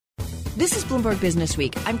This is Bloomberg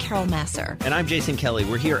Businessweek. I'm Carol Massar. And I'm Jason Kelly.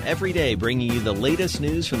 We're here every day bringing you the latest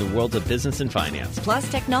news from the worlds of business and finance.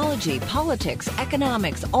 Plus technology, politics,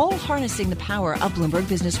 economics, all harnessing the power of Bloomberg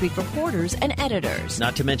Businessweek reporters and editors.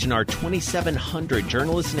 Not to mention our 2,700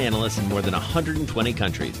 journalists and analysts in more than 120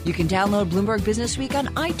 countries. You can download Bloomberg Businessweek on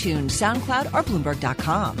iTunes, SoundCloud, or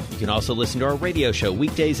Bloomberg.com. You can also listen to our radio show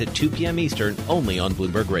weekdays at 2 p.m. Eastern, only on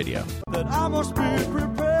Bloomberg Radio. That I must be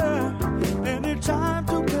prepared anytime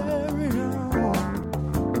to carry on.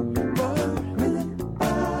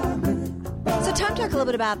 So time to talk a little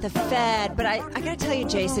bit about the Fed, but I got to tell you,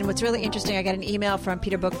 Jason, what's really interesting, I got an email from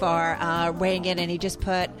Peter Bookvar weighing in, and he just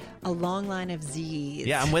put a long line of Z's.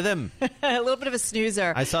 Yeah, I'm with him. A little bit of a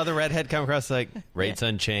snoozer. I saw the redhead come across like, rates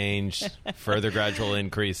unchanged, further gradual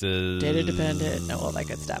increases. Data dependent, all that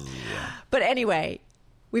good stuff. But anyway,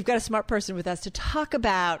 we've got a smart person with us to talk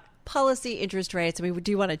about policy, interest rates, and we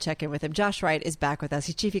do want to check in with him. Josh Wright is back with us.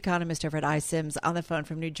 He's chief economist over at iCIMS on the phone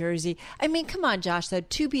from New Jersey. I mean, come on, Josh, though,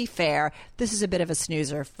 to be fair, this is a bit of a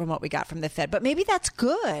snoozer from what we got from the Fed, but maybe that's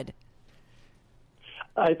good.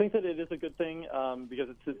 I think that it is a good thing because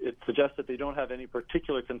it suggests that they don't have any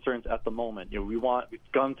particular concerns at the moment. We've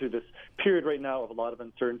gone through this period right now of a lot of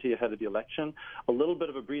uncertainty ahead of the election. A little bit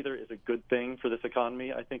of a breather is a good thing for this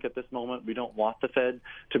economy. I think at this moment we don't want the Fed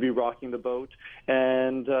to be rocking the boat.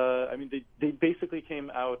 And they basically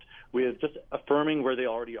came out with just affirming where they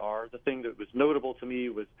already are. The thing that was notable to me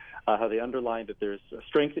was how they underlined that there's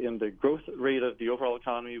strength in the growth rate of the overall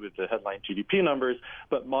economy with the headline GDP numbers,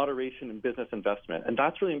 but moderation in business investment. And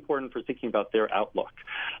that's really important for thinking about their outlook,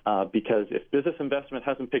 because if business investment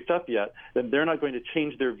hasn't picked up yet, then they're not going to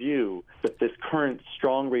change their view that this current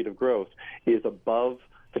strong rate of growth is above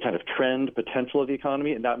the kind of trend potential of the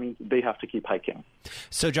economy, and that means they have to keep hiking.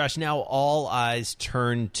 So, Josh, now all eyes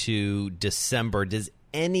turn to December. Does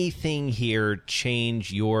anything here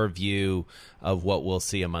change your view of what we'll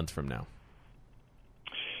see a month from now?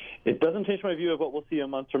 It doesn't change my view of what we'll see a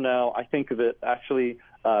month from now. I think that actually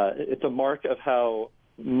it's a mark of how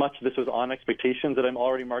much this was on expectations that I'm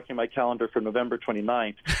already marking my calendar for November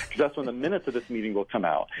 29th, because that's when the minutes of this meeting will come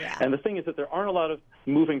out. Yeah. And the thing is that there aren't a lot of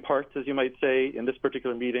moving parts, as you might say, in this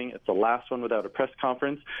particular meeting. It's the last one without a press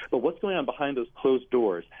conference. But what's going on behind those closed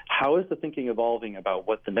doors? How is the thinking evolving about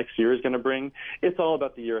what the next year is going to bring? It's all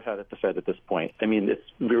about the year ahead at the Fed at this point. I mean,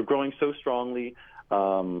 we're growing so strongly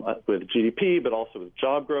with GDP, but also with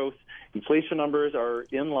job growth. Inflation numbers are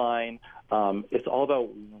in line. It's all about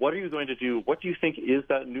what are you going to do? What do you think is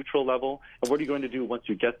that neutral level? And what are you going to do once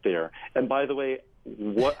you get there? And by the way,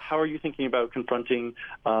 how are you thinking about confronting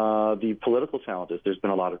the political challenges? There's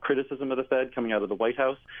been a lot of criticism of the Fed coming out of the White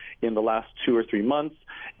House in the last 2 or 3 months.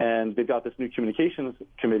 And they've got this new communications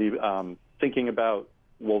committee thinking about,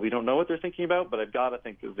 well, we don't know what they're thinking about, but I've got to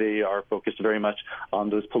think that they are focused very much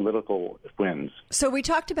on those political wins. So we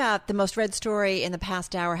talked about the most read story in the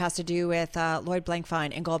past hour has to do with Lloyd,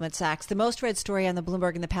 Blankfein, and Goldman Sachs. The most read story on the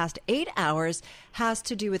Bloomberg in the past 8 hours has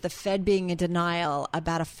to do with the Fed being in denial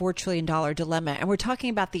about a $4 trillion dilemma. And we're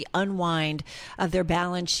talking about the unwind of their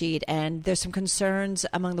balance sheet. And there's some concerns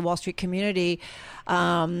among the Wall Street community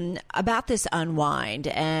about this unwind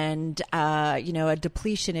and, a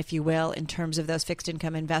depletion, if you will, in terms of those fixed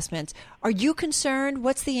income investments. Are you concerned?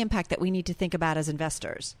 What's the impact that we need to think about as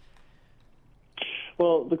investors?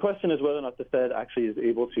 Well, the question is whether or not the Fed actually is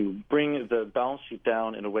able to bring the balance sheet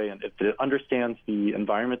down in a way and if it understands the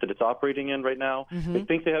environment that it's operating in right now. Mm-hmm. They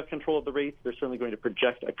think they have control of the rates. They're certainly going to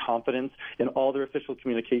project a confidence in all their official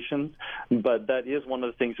communications, but that is one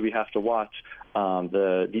of the things we have to watch.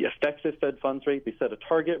 The effective Fed funds rate, they set a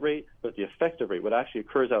target rate, but the effective rate, what actually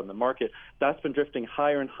occurs out in the market, that's been drifting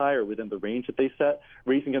higher and higher within the range that they set,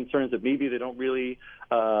 raising concerns that maybe they don't really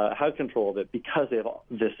have control of it because they have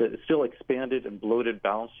this still expanded and bloated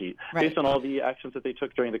balance sheet based on all the actions that they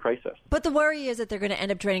took during the crisis. But the worry is that they're going to end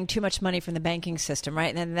up draining too much money from the banking system, right?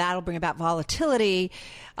 And then that'll bring about volatility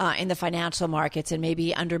in the financial markets and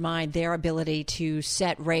maybe undermine their ability to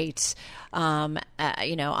set rates, on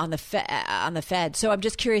the Fed. So I'm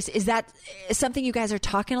just curious, is that something you guys are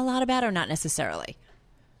talking a lot about or not necessarily?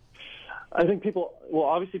 I think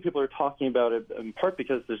obviously people are talking about it in part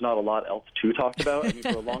because there's not a lot else to talk about. I mean, for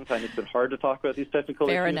a long time, it's been hard to talk about these technical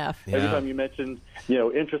issues. Fair enough. Every time you mentioned,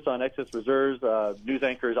 interest on excess reserves, news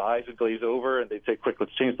anchors' eyes would glaze over and they'd say, quick,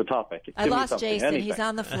 let's change the topic. I lost Jason. Anything. He's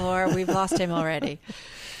on the floor. We've lost him already.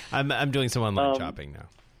 I'm doing some online shopping now.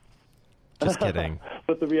 Just kidding.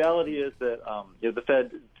 But the reality is that the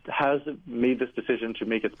Fed has made this decision to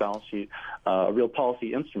make its balance sheet a real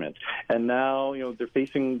policy instrument. And now, they're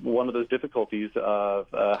facing one of those difficulties of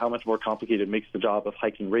how much more complicated it makes the job of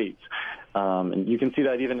hiking rates. And you can see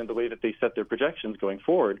that even in the way that they set their projections going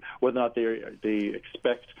forward, whether or not they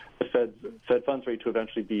expect the Fed funds rate to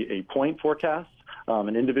eventually be a point forecast,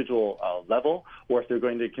 an individual level, or if they're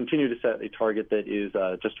going to continue to set a target that is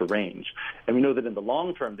just a range. And we know that in the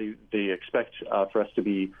long term, they expect for us to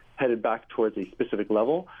be headed back towards a specific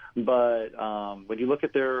level. But when you look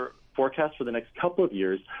at their forecast for the next couple of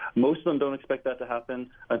years, most of them don't expect that to happen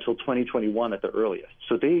until 2021 at the earliest.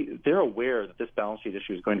 So they're aware that this balance sheet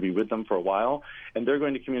issue is going to be with them for a while, and they're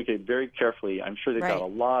going to communicate very carefully. I'm sure they've got a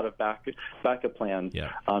lot of backup plans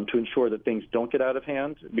to ensure that things don't get out of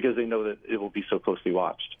hand, because they know that it will be so closely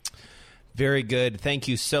watched. Very good. Thank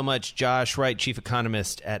you so much, Josh Wright, chief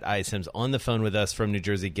economist at iCIMS, on the phone with us from New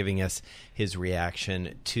Jersey, giving us his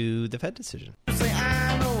reaction to the Fed decision. Say,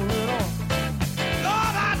 I know it all.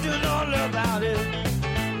 Lord, I do know little about it.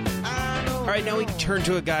 All right, now we turn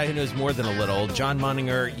to a guy who knows more than a little. John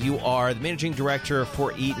Moninger, you are the managing director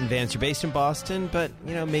for Eaton Vance. You're based in Boston, but,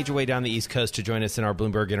 made your way down the East Coast to join us in our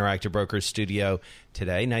Bloomberg Interactive Brokers studio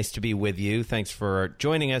today. Nice to be with you. Thanks for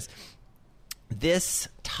joining us. This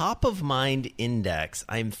top-of-mind index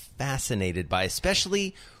I'm fascinated by,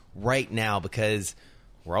 especially right now, because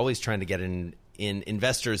we're always trying to get in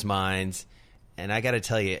investors' minds. And I got to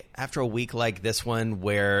tell you, after a week like this one,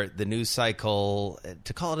 where the news cycle,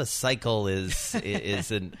 to call it a cycle is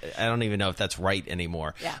I don't even know if that's right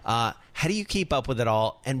anymore. Yeah. How do you keep up with it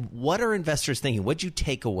all? And what are investors thinking? What did you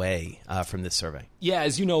take away from this survey? Yeah,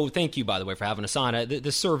 as you know, thank you, by the way, for having us on.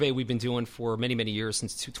 The survey we've been doing for many, many years,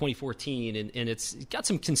 since 2014, and it's got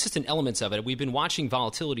some consistent elements of it. We've been watching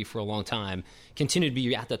volatility for a long time, continue to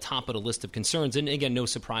be at the top of the list of concerns. And again, no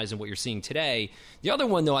surprise in what you're seeing today. The other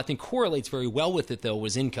one, though, I think correlates very well with it, though,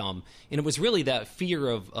 was income. And it was really that fear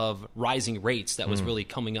of rising rates that was really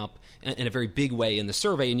coming up in a very big way in the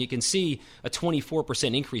survey. And you can see a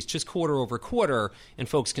 24% increase just quarter over quarter, and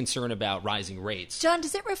folks concerned about rising rates. John,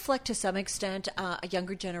 does it reflect to some extent a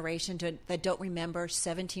younger generation that don't remember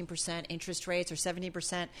 17% interest rates or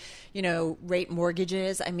 17%, rate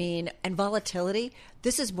mortgages? I mean, and volatility.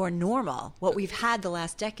 This is more normal. What we've had the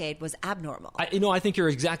last decade was abnormal. I think you're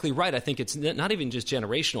exactly right. I think it's not even just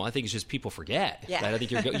generational. I think it's just people forget. Yeah. Right? I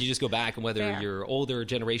think you just go back, and whether you're older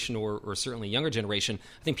generation or certainly younger generation,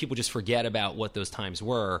 I think people just forget about what those times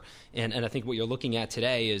were. And I think what you're looking at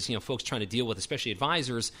today is, folks trying to deal with, especially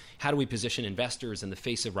advisors, how do we position investors in the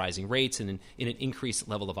face of rising rates and in an increased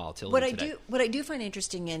level of volatility today? What I do find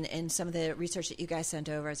interesting in some of the research that you guys sent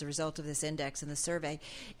over as a result of this index and the survey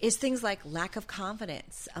is things like lack of confidence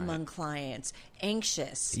among clients,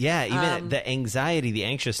 anxious. Yeah, even the anxiety, the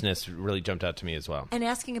anxiousness really jumped out to me as well. And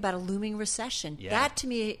asking about a looming recession. Yeah. That, to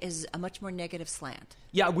me, is a much more negative slant.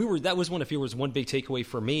 Yeah, that was one. If there was one big takeaway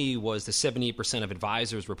for me, was the 78% of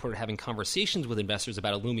advisors reported having conversations with investors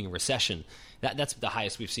about a looming recession. That's the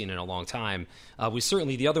highest we've seen in a long time.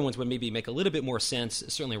 The other ones would maybe make a little bit more sense,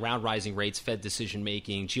 certainly around rising rates, Fed decision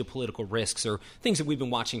making, geopolitical risks, or things that we've been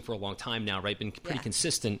watching for a long time now, right? Been pretty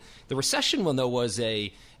consistent. The recession one, though, was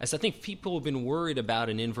as I think people have been worried about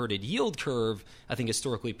an inverted yield curve. I think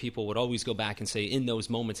historically people would always go back and say, in those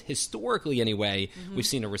moments, historically anyway, we've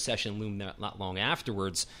seen a recession loom not long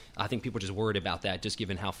afterwards. I think people are just worried about that, just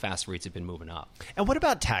given how fast rates have been moving up. And what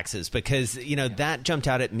about taxes? Because, that jumped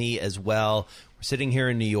out at me as well. We're sitting here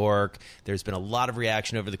in New York. There's been a lot of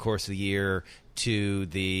reaction over the course of the year to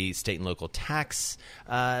the state and local tax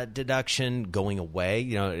deduction going away,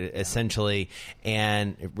 essentially,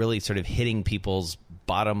 and it really sort of hitting people's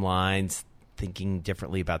bottom lines, thinking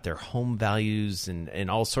differently about their home values and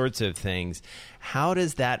all sorts of things. How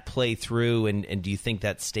does that play through, and do you think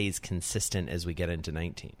that stays consistent as we get into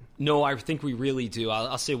 19? No, I think we really do.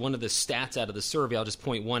 I'll say one of the stats out of the survey, I'll just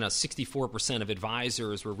point one out, 64% of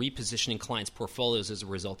advisors were repositioning clients' portfolios as a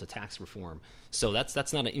result of tax reform. So that's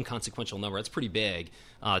not an inconsequential number. That's pretty big.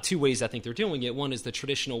 Two ways I think they're doing it. One is the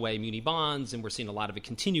traditional way, muni bonds, and we're seeing a lot of a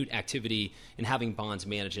continued activity in having bonds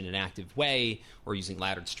managed in an active way or using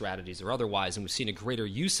laddered strategies or otherwise. And we've seen a greater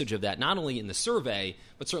usage of that, not only in the survey,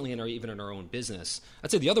 but certainly even in our own business.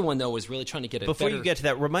 I'd say the other one, though, is really trying to get Before you get to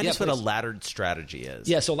that, remind us what a laddered strategy is.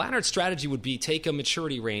 Yeah, so laddered strategy would be take a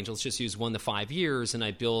maturity range, let's just use 1 to 5 years, and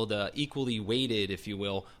I build a equally weighted, if you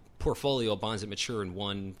will, portfolio of bonds that mature in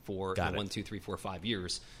 1, 2, 3, 4, 5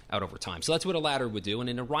 years out over time. So that's what a ladder would do. And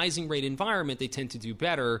in a rising rate environment, they tend to do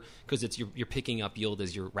better because you're picking up yield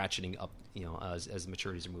as you're ratcheting up, as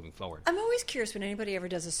maturities are moving forward. I'm always curious when anybody ever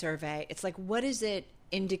does a survey. It's like, what is it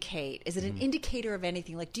indicate? Is it an indicator of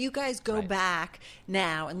anything? Like, do you guys go back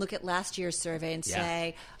now and look at last year's survey and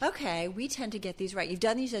say, okay, we tend to get these right? You've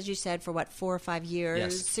done these, as you said, for 4 or 5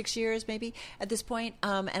 years, 6 years maybe at this point.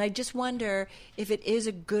 And I just wonder if it is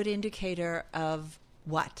a good indicator of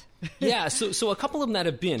what? So a couple of them that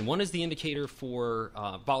have been. One is the indicator for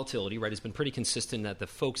volatility, right? It's been pretty consistent that the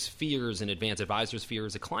folks' fears in advance, advisors'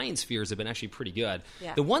 fears, the clients' fears have been actually pretty good.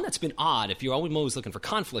 Yeah. The one that's been odd, if you're always looking for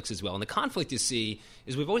conflicts as well, and the conflict you see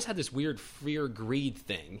is we've always had this weird fear-greed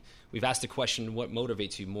thing. We've asked the question, what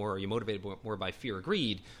motivates you more? Are you motivated more by fear or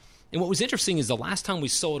greed? And what was interesting is the last time we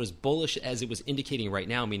saw it as bullish as it was indicating right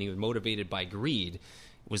now, meaning it was motivated by greed,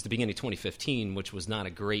 was the beginning of 2015, which was not a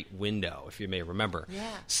great window, if you may remember. Yeah.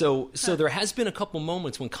 So there has been a couple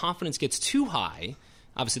moments when confidence gets too high.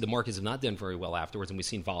 Obviously, the markets have not done very well afterwards, and we've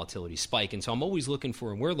seen volatility spike. And so I'm always looking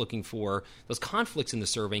for, and we're looking for, those conflicts in the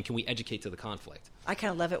survey, and can we educate to the conflict? I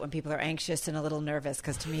kind of love it when people are anxious and a little nervous,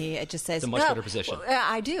 because to me, it just says... It's a much better position.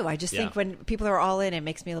 I do. I just think when people are all in, it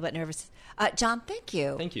makes me a little bit nervous. John, thank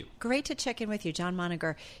you. Thank you. Great to check in with you. John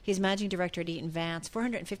Moninger, he's Managing Director at Eaton Vance,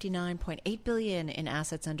 $459.8 billion in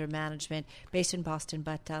assets under management, based in Boston,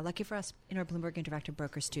 but lucky for us, in our Bloomberg Interactive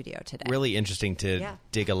Broker studio today. Really interesting to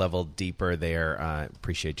dig a level deeper there.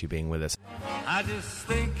 Appreciate you being with us. I just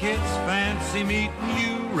think it's fancy meeting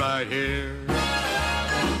you right here.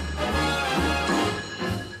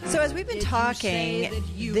 So as we've been talking,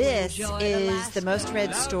 this is the most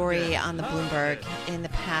read story on the Bloomberg in the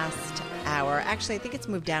past hour. Actually, I think it's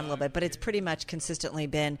moved down a little bit, but it's pretty much consistently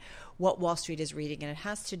been what Wall Street is reading, and it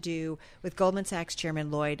has to do with Goldman Sachs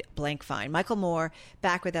Chairman Lloyd Blankfein. Michael Moore,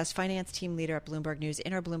 back with us, finance team leader at Bloomberg News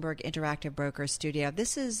in our Bloomberg Interactive Broker studio.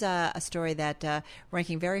 This is a story that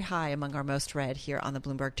ranking very high among our most read here on the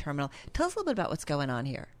Bloomberg terminal. Tell us a little bit about what's going on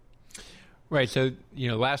here. Right. So,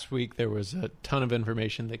 last week there was a ton of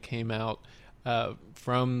information that came out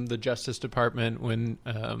from the Justice Department when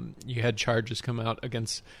you had charges come out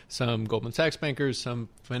against some Goldman Sachs bankers, some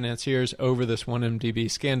financiers over this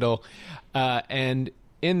 1MDB scandal. And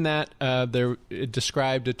in that, it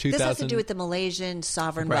described a 2000... This has to do with the Malaysian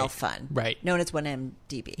Sovereign Wealth Fund, known as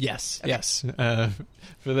 1MDB. Yes, yes.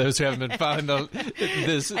 For those who haven't been following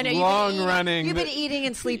this long-running... You've been eating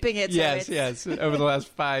and sleeping it. Yes. Over the last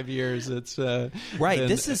 5 years, it's...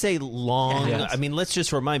 This is a long... I mean, let's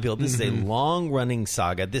just remind people, this is a long-running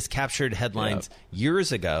saga. This captured headlines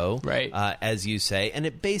years ago, as you say, and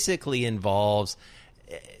it basically involves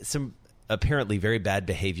some apparently very bad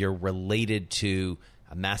behavior related to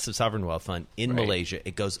a massive sovereign wealth fund in Malaysia.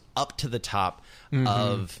 It goes up to the top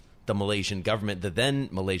of the Malaysian government, the then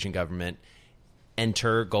Malaysian government,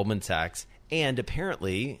 enter Goldman Sachs, and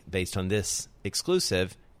apparently, based on this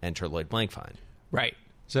exclusive, enter Lloyd Blankfein. Right.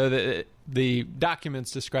 So the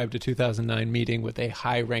documents described a 2009 meeting with a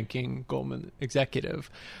high-ranking Goldman executive.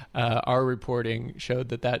 Our reporting showed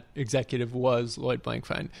that executive was Lloyd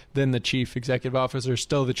Blankfein, then the chief executive officer,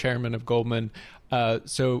 still the chairman of Goldman.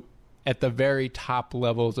 So at the very top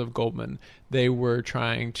levels of Goldman, they were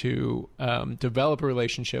trying to develop a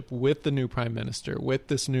relationship with the new prime minister, with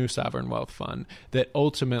this new sovereign wealth fund that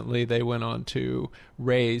ultimately they went on to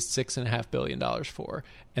raise $6.5 billion for.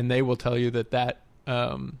 And they will tell you that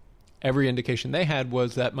every indication they had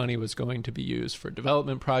was that money was going to be used for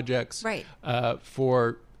development projects,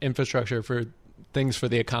 for infrastructure, for things for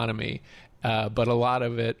the economy. But a lot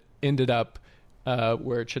of it ended up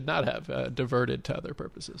where it should not have, diverted to other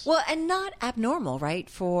purposes. Well, and not abnormal, right,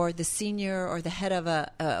 for the senior or the head of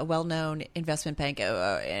a well-known investment bank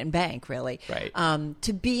and bank, really,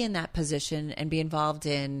 to be in that position and be involved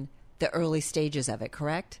in the early stages of it,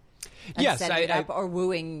 correct? And yes, setting it up or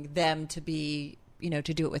wooing them to be, to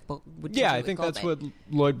do it with. I think that's what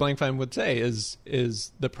Lloyd Blankfein would say is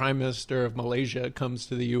the Prime Minister of Malaysia comes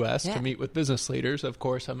to the U.S. to meet with business leaders. Of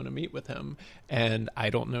course, I'm going to meet with him, and I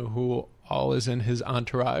don't know who all is in his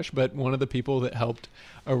entourage, but one of the people that helped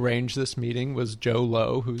arrange this meeting was Joe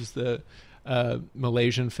Low, who's the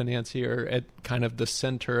Malaysian financier at kind of the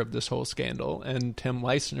center of this whole scandal. And Tim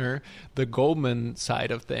Leissner, the Goldman side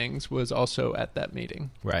of things, was also at that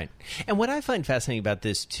meeting. Right. And what I find fascinating about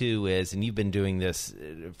this, too, is, and you've been doing this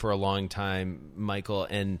for a long time, Michael,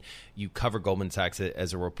 and you cover Goldman Sachs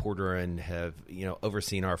as a reporter and have,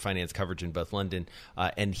 overseen our finance coverage in both London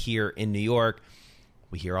and here in New York.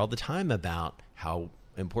 We hear all the time about how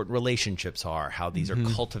important relationships are, how these are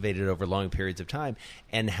cultivated over long periods of time,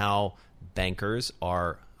 and how bankers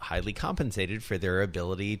are highly compensated for their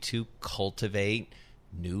ability to cultivate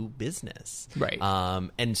new business. Right.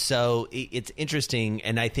 And so it's interesting,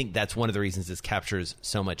 and I think that's one of the reasons this captures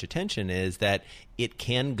so much attention is that it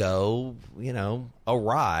can go,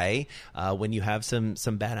 awry when you have some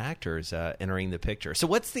bad actors entering the picture. So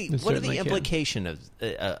what are the implications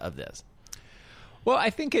of this? Well, I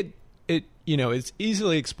think it it's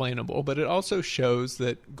easily explainable, but it also shows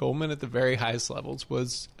that Goldman at the very highest levels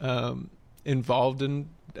was involved in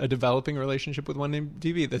a developing relationship with one named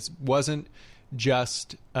DB. This wasn't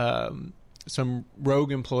just some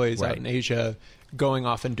rogue employees out in Asia going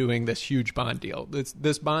off and doing this huge bond deal.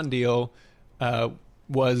 This bond deal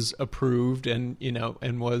was approved and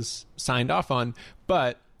was signed off on,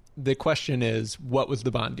 but the question is, what was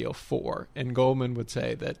the bond deal for? And Goldman would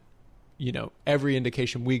say that every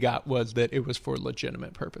indication we got was that it was for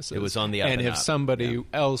legitimate purposes. It was on the up and and if up. somebody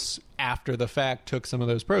else after the fact took some of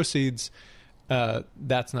those proceeds,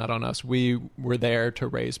 that's not on us. We were there to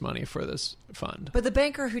raise money for this fund. But the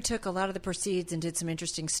banker who took a lot of the proceeds and did some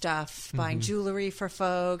interesting stuff, buying jewelry for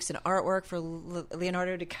folks and artwork for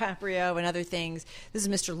Leonardo DiCaprio and other things, this is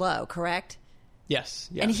Mr. Lowe, correct? Yes.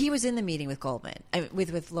 Yeah. And he was in the meeting with Goldman,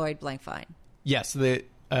 with Lloyd Blankfein. Yes. The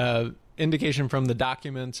indication from the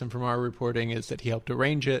documents and from our reporting is that he helped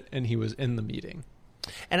arrange it and he was in the meeting.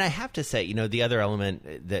 And I have to say, the other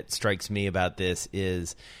element that strikes me about this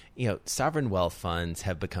is, sovereign wealth funds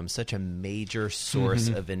have become such a major source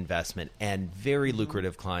of investment and very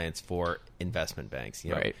lucrative clients for investment banks.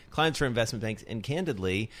 Clients for investment banks, and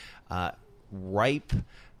candidly, ripe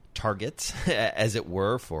targets, as it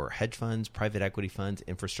were, for hedge funds, private equity funds,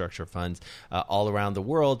 infrastructure funds all around the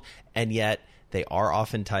world, and yet they are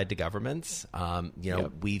often tied to governments.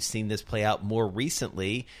 We've seen this play out more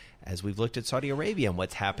recently as we've looked at Saudi Arabia and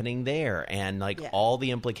what's happening there, and all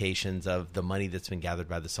the implications of the money that's been gathered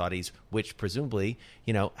by the Saudis, which presumably,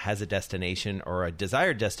 has a destination or a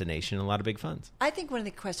desired destination in a lot of big funds. I think one of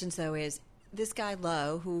the questions, though, is this guy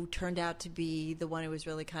Lowe, who turned out to be the one who was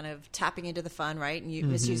really kind of tapping into the fund, right, and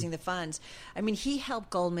misusing the funds. I mean, he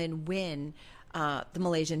helped Goldman win the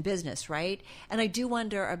Malaysian business, right? And I do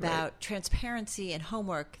wonder about transparency and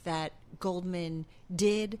homework that Goldman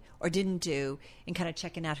did or didn't do in kind of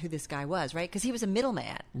checking out who this guy was, right? Because he was a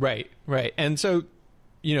middleman. Right. And so,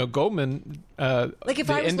 Goldman... if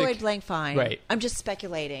I was Lloyd Blankfein, right. I'm just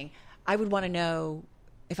speculating, I would want to know,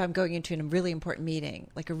 if I'm going into a really important meeting,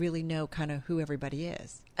 I really know kind of who everybody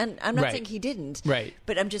is. And I'm not saying he didn't. Right.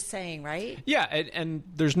 But I'm just saying, right? Yeah, and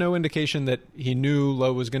there's no indication that he knew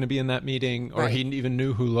Lowe was going to be in that meeting or he even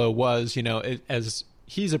knew who Lowe was. As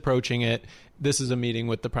he's approaching it, this is a meeting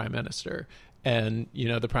with the prime minister. And,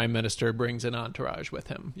 the prime minister brings an entourage with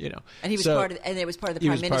him, And he was and it was part of the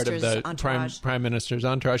prime minister's entourage. Prime minister's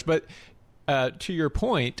entourage. But to your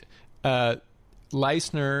point,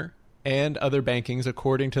 Leisner and other bankings,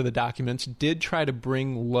 according to the documents, did try to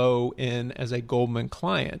bring Lowe in as a Goldman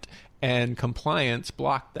client, and compliance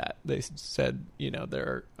blocked that. They said,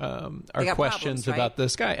 there are questions about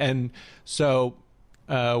this guy. And so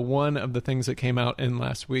one of the things that came out in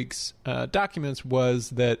last week's documents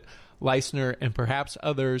was that Leisner and perhaps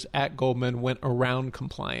others at Goldman went around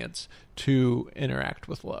compliance to interact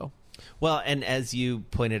with Lowe. Well, and as you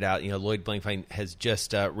pointed out, Lloyd Blankfein has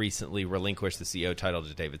just recently relinquished the CEO title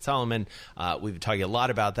to David Solomon. We've been talking a lot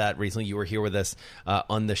about that recently. You were here with us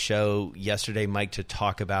on the show yesterday, Mike, to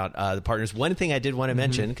talk about the partners. One thing I did want to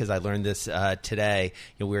mention, because I learned this today,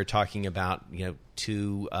 we were talking about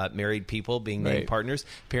two married people being named partners.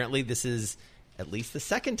 Apparently, this is at least the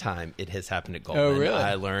second time it has happened at Goldman. Oh, really?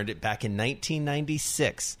 I learned it back in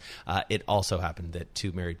 1996. It also happened that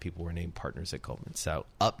two married people were named partners at Goldman. So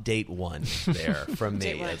update one there from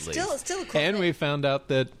me, at least. Still cool. And we found out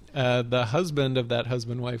that the husband of that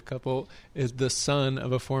husband-wife couple is the son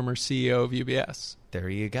of a former CEO of UBS. There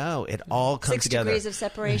you go. It all comes together. 6 degrees of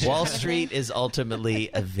separation. Wall Street is ultimately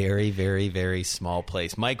a very, very, very small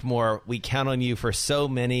place. Mike Moore, we count on you for so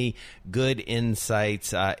many good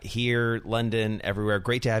insights here, London, everywhere.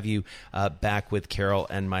 Great to have you back with Carol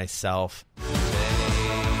and myself.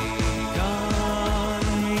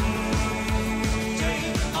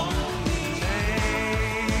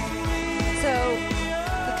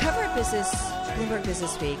 Bloomberg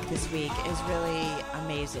Businessweek this week is really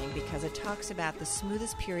amazing because it talks about the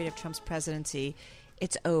smoothest period of Trump's presidency.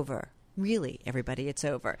 It's over. Really, everybody, it's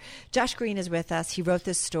over. Josh Green is with us. He wrote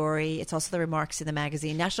this story. It's also the remarks in the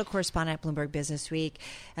magazine. National correspondent at Bloomberg Businessweek.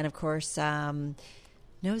 And, of course,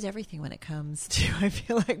 knows everything when it comes to, I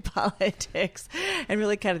feel like, politics and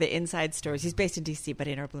really kind of the inside stories. He's based in D.C., but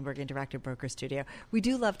in our Bloomberg Interactive Broker studio. We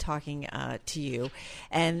do love talking to you.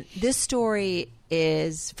 And this story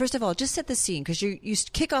is, first of all, just set the scene, because you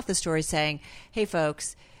kick off the story saying, hey,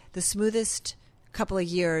 folks, the smoothest couple of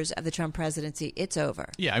years of the Trump presidency, it's over.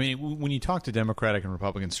 Yeah, I mean, when you talk to Democratic and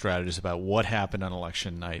Republican strategists about what happened on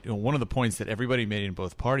election night, one of the points that everybody made in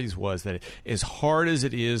both parties was that as hard as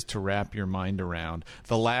it is to wrap your mind around,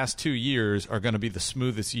 the last 2 years are going to be the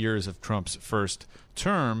smoothest years of Trump's first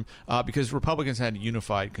term because Republicans had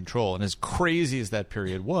unified control. And as crazy as that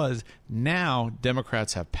period was, now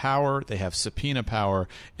Democrats have power, they have subpoena power,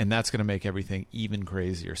 and that's going to make everything even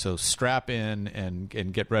crazier. So strap in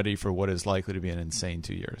and get ready for what is likely to be an insane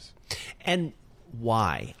 2 years. And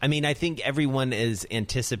why? I mean, I think everyone is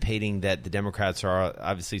anticipating that the Democrats are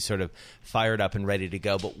obviously sort of fired up and ready to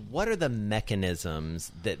go, but what are the mechanisms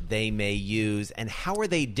that they may use, and how are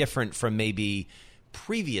they different from maybe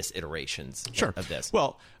previous iterations of this?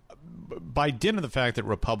 Well, by dint of the fact that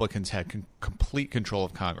Republicans had complete control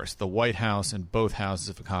of Congress, the White House and both houses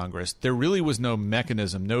of Congress, there really was no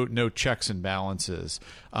mechanism, no checks and balances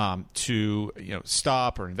to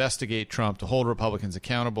stop or investigate Trump, to hold Republicans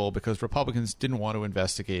accountable, because Republicans didn't want to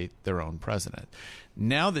investigate their own president.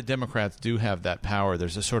 Now that Democrats do have that power,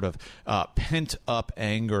 there's a sort of pent-up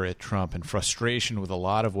anger at Trump and frustration with a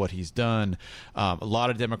lot of what he's done. A lot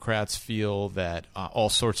of Democrats feel that all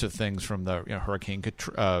sorts of things from the Hurricane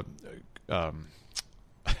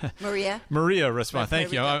Maria response.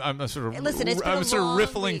 Thank you. I'm sort of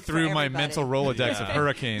riffling through my mental Rolodex of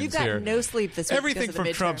hurricanes. You've got here. No sleep this week. Everything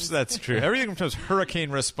from Trump's. That's true. Everything from Trump's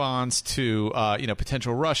hurricane response to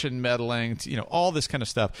potential Russian meddling, to, all this kind of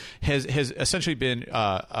stuff has essentially been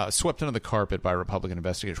swept under the carpet by Republican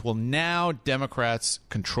investigators. Well, now Democrats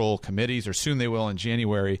control committees, or soon they will in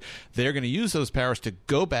January. They're going to use those powers to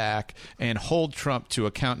go back and hold Trump to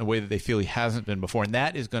account in a way that they feel he hasn't been before, and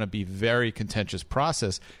that is going to be a very contentious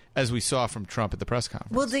process, as we saw from Trump at the press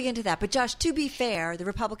conference. We'll dig into that. But, Josh, to be fair, the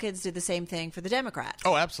Republicans did the same thing for the Democrats.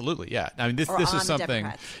 Oh, absolutely, yeah. I mean, this is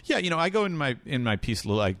something. Yeah, I go in my piece.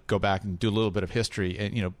 I go back and do a little bit of history,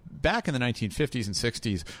 and back in the 1950s and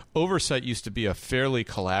 60s, oversight used to be a fairly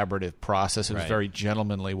collaborative process. It was very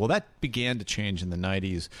gentlemanly. Well, that began to change in the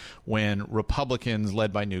 90s when Republicans,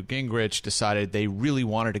 led by Newt Gingrich, decided they really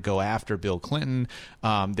wanted to go after Bill Clinton.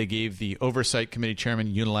 They gave the Oversight Committee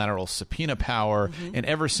chairman unilateral subpoena power, and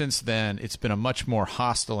ever since then, it's been a much more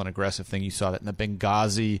hostile and aggressive thing. You saw that in the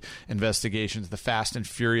Benghazi investigations, the Fast and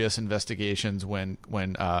Furious investigations when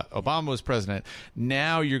Obama was president.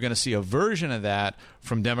 Now you're going to see a version of that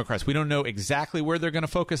from Democrats. We don't know exactly where they're going to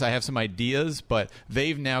focus. I have some ideas, but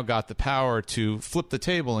they've now got the power to flip the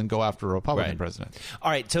table and go after a Republican president. All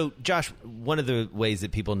right. So, Josh, one of the ways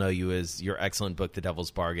that people know you is your excellent book, The Devil's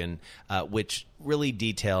Bargain, which really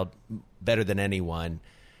detailed better than anyone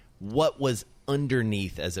what was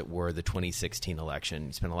underneath, as it were, the 2016 election.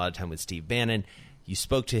 You spent a lot of time with Steve Bannon. You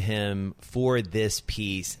spoke to him for this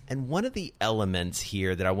piece. And one of the elements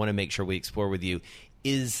here that I want to make sure we explore with you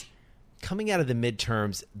is coming out of the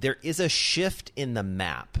midterms, there is a shift in the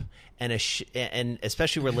map, and and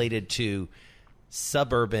especially related to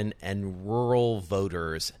suburban and rural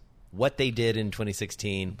voters, what they did in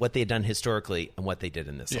 2016, what they had done historically, and what they did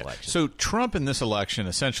in this election. So Trump in this election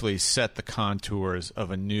essentially set the contours of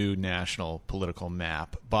a new national political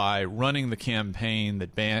map by running the campaign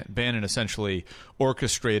that Bannon essentially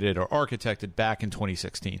orchestrated or architected back in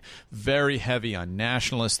 2016. Very heavy on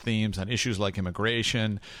nationalist themes, on issues like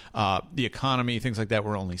immigration, the economy, things like that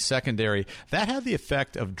were only secondary. That had the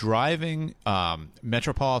effect of driving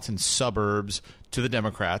metropolitan suburbs to the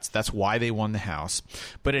Democrats. That's why they won the House.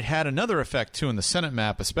 But it had another effect, too, in the Senate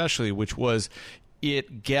map especially, which was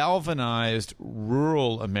it galvanized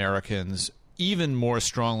rural Americans even more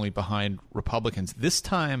strongly behind Republicans. This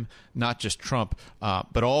time, not just Trump,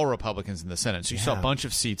 but all Republicans in the Senate. So you saw a bunch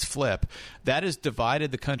of seats flip. That has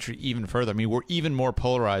divided the country even further. I mean, we're even more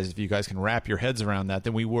polarized, if you guys can wrap your heads around that,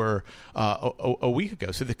 than we were a week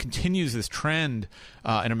ago. So that continues this trend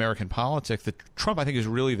in American politics that Trump, I think, is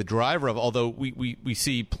really the driver of, although we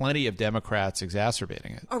see plenty of Democrats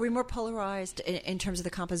exacerbating it. Are we more polarized in terms of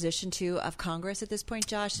the composition, too, of Congress at this point,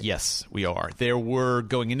 Josh? Yes, we are. There were,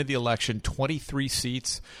 going into the election, 23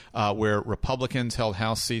 seats where Republicans held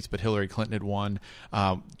House seats, but Hillary Clinton had won.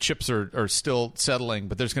 Chips are still settling,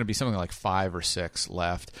 but there's going to be something like 5 or 6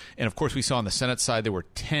 left. And, of course, we saw on the Senate side there were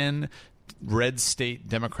 10 red state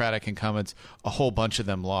Democratic incumbents. A whole bunch of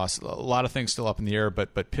them lost. A lot of things still up in the air,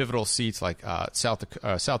 but pivotal seats like South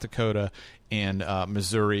Dakota and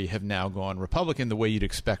Missouri have now gone Republican, the way you'd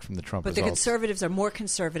expect from the Trump results. But the conservatives are more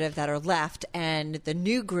conservative that are left, and the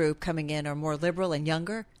new group coming in are more liberal and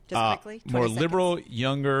younger. Just quickly, more 20 liberal, seconds.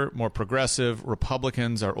 younger, more progressive.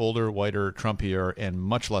 Republicans are older, whiter, Trumpier, and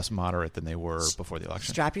much less moderate than they were before the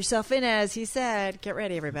election. Strap yourself in, as he said. Get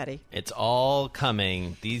ready, everybody. It's all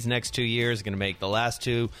coming. These next 2 years are going to make the last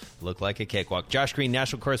two look like a cakewalk. Josh Green,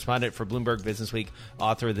 national correspondent for Bloomberg Businessweek,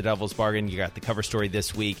 author of The Devil's Bargain. You got the cover story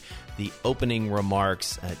this week. The opening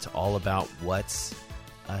remarks. It's all about what's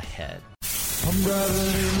ahead. I'm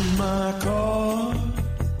driving in my car.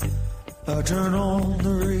 I turn on the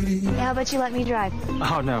radio. How about you let me drive?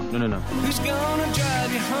 Oh, no. Who's gonna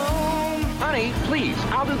drive you home? Honey, please,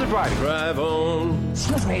 I'll do the driving. Drive on.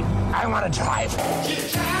 Excuse me, I want to drive.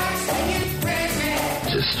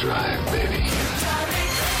 Just drive, baby.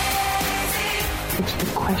 It's the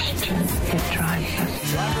question that drives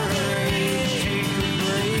us. Take a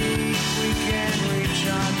break. We can reach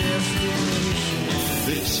our destination.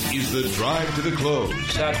 This is the Drive to the Close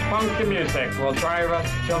That funky music will drive us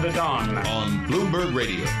till the dawn. on Bloomberg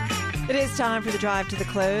Radio. It is time for the drive to the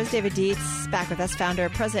close. David Dietze back with us, founder,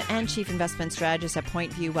 president, and chief investment strategist at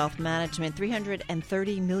Point View Wealth Management.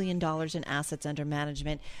 $330 million in assets under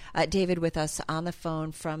management. David with us on the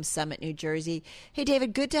phone from Summit, New Jersey. Hey,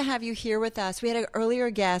 David, good to have you here with us. We had an earlier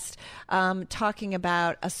guest talking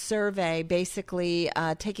about a survey, basically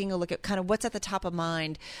taking a look at kind of what's at the top of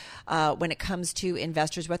mind when it comes to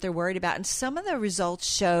investors, what they're worried about. And some of the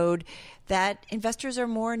results showed that investors are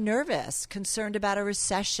more nervous, concerned about a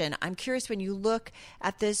recession. I'm curious, when you look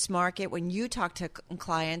at this market, when you talk to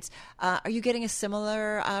clients, are you getting a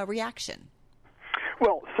similar reaction?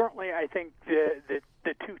 Well, certainly I think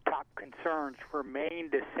the two top concerns remain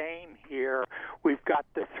the same here. We've got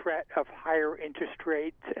the threat of higher interest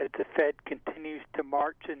rates as the Fed continues to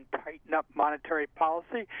march and tighten up monetary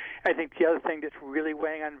policy. I think the other thing that's really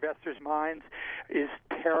weighing on investors' minds is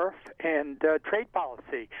tariff and trade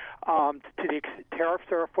policy. Tariffs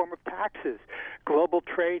are a form of taxes. Global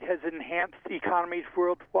trade has enhanced economies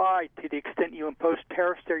worldwide. To the extent you impose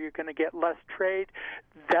tariffs there, you're going to get less trade.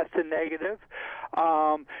 That's a negative.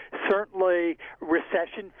 Certainly,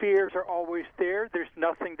 recession fears are always there. There's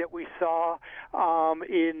nothing that we saw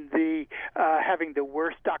in the having the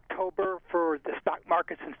worst October for the stock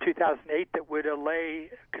market since 2008 that would allay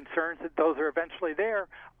concerns that those are eventually there.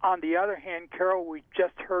 On the other hand, Carol, we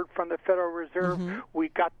just heard from the Federal Reserve. We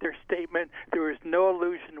got their statement. There is no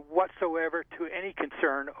allusion whatsoever to any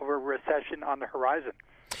concern over a recession on the horizon.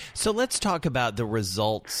 So let's talk about the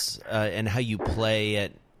results and how you play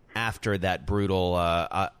it after that brutal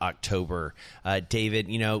October. David,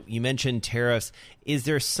 you mentioned tariffs. Is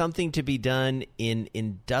there something to be done in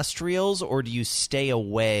industrials, or do you stay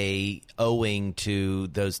away owing to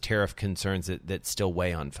those tariff concerns that still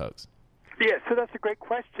weigh on folks? Yeah, so that's a great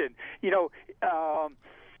question.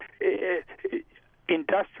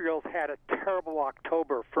 Industrials had a terrible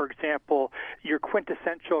October. For example, your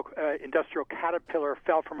quintessential industrial Caterpillar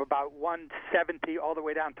fell from about 170 all the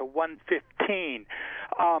way down to 115.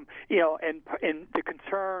 And the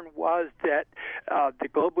concern was that the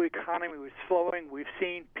global economy was slowing. We've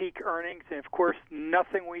seen peak earnings, and of course,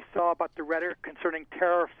 nothing we saw about the rhetoric concerning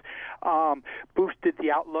tariffs boosted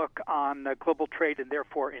the outlook on global trade and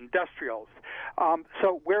therefore industrials.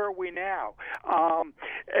 So where are we now?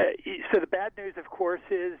 So the bad news, of course,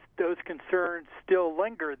 is those concerns still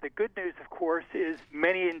linger. The good news, of course, is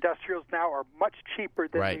many industrials now are much cheaper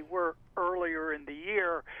than they were earlier in the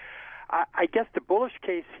year. I guess the bullish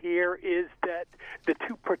case here is that the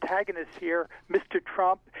two protagonists here, Mr.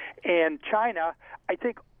 Trump and China, I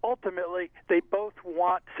think ultimately they both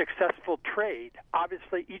want successful trade.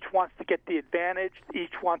 Obviously, each wants to get the advantage.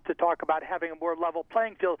 Each wants to talk about having a more level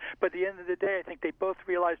playing field. But at the end of the day, I think they both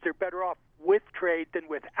realize they're better off with trade than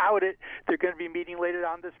without it. They're going to be meeting later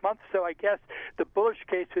on this month. So I guess the bullish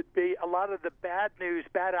case would be a lot of the bad news,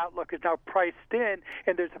 bad outlook is now priced in,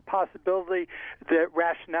 and there's a possibility that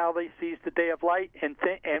rationality sees the day of light, and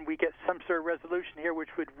we get some sort of resolution here, which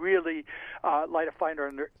would really light a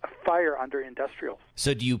fire under industrials.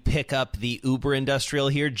 So do you pick up the Uber industrial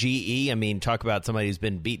here, GE? I mean, talk about somebody who's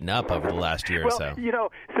been beaten up over the last year or so.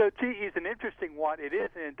 So GE is an interesting one. It is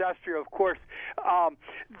an industrial, of course.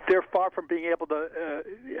 They're far from being able to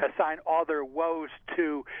assign all their woes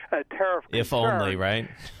to tariff concerns. If only, right?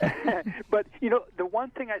 But, the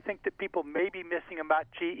one thing I think that people may be missing about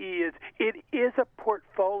GE is it is a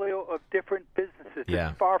portfolio of different businesses. businesses.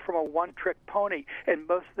 It's far from a one-trick pony, and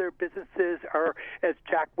most of their businesses are, as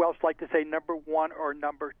Jack Welch liked to say, number one or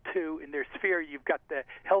number two in their sphere. You've got the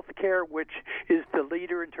healthcare, which is the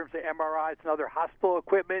leader in terms of MRIs and other hospital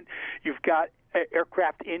equipment. You've got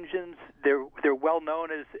aircraft engines. They're well known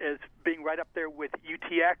as being right up there with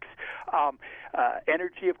UTX.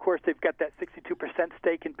 Energy, of course, they've got that 62%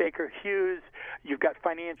 stake in Baker Hughes. You've got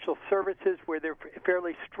financial services where they're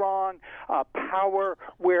fairly strong. Power,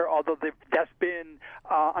 where although that's been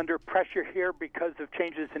under pressure here because of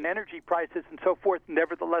changes in energy prices and so forth,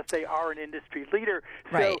 nevertheless they are an industry leader.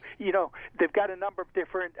 Right. So, they've got a number of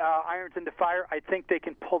different irons in the fire. I think they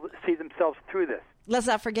can see themselves through this. Let's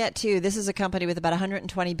not forget, too, this is a company with about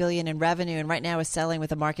 $120 billion in revenue, and right now is selling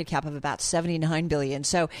with a market cap of about $79 billion.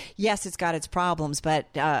 So, yes, it's got its problems, but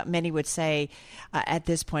many would say at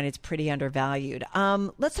this point it's pretty undervalued.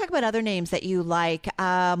 Let's talk about other names that you like.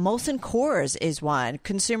 Molson Coors is one,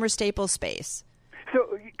 consumer staples space.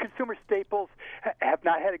 So consumer staples have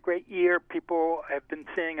not had a great year. People have been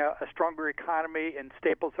seeing a stronger economy, and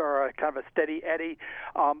staples are a kind of a steady eddy.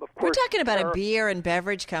 Of course, we're talking about a beer and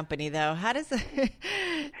beverage company, though. How does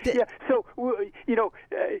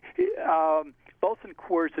Molson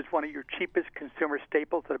Coors is one of your cheapest consumer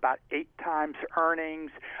staples at about 8 times earnings,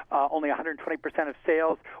 only 120% of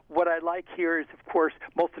sales. What I like here is, of course,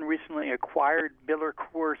 Molson recently acquired Miller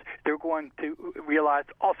Coors. They're going to realize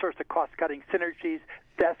all sorts of cost-cutting synergies.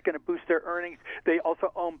 That's going to boost their earnings. They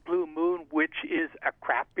also own Blue Moon, which is a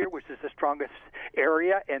craft beer, which is the strongest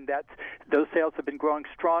area, and those sales have been growing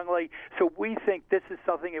strongly. So we think this is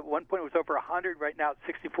something at one point it was over $100. Right now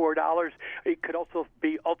it's $64. It could also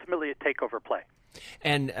be ultimately a takeover play.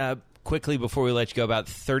 And quickly, before we let you go, about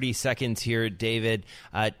 30 seconds here, David,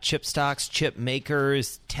 chip stocks, chip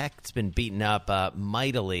makers, tech's been beaten up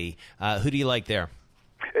mightily. Who do you like there?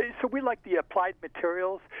 So we like the Applied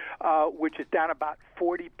Materials, which is down about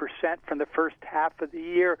 40% from the first half of the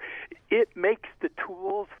year. It makes the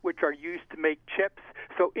tools which are used to make chips.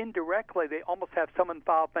 So indirectly, they almost have some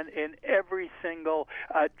involvement in every single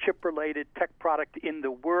chip-related tech product in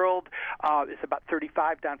the world. It's about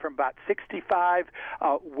 35, down from about 65.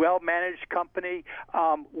 Well-managed company.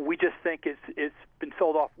 We just think it's been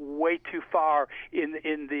sold off way too far in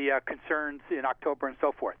the concerns in October and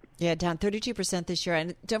so forth. Yeah, down 32% this year.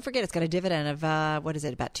 And don't forget, it's got a dividend of, about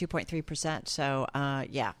 2.3%. So,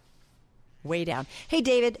 yeah. Way down. Hey,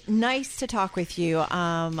 David, nice to talk with you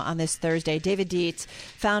on this Thursday. David Dietze,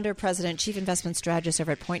 founder, president, chief investment strategist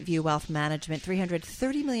over at Point View Wealth Management,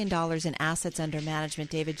 $330 million in assets under management.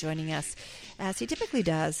 David joining us, as he typically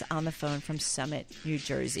does, on the phone from Summit, New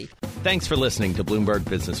Jersey. Thanks for listening to Bloomberg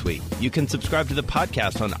Businessweek. You can subscribe to the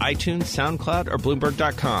podcast on iTunes, SoundCloud, or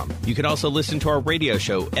Bloomberg.com. You can also listen to our radio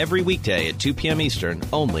show every weekday at 2 p.m. Eastern,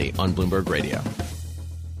 only on Bloomberg Radio.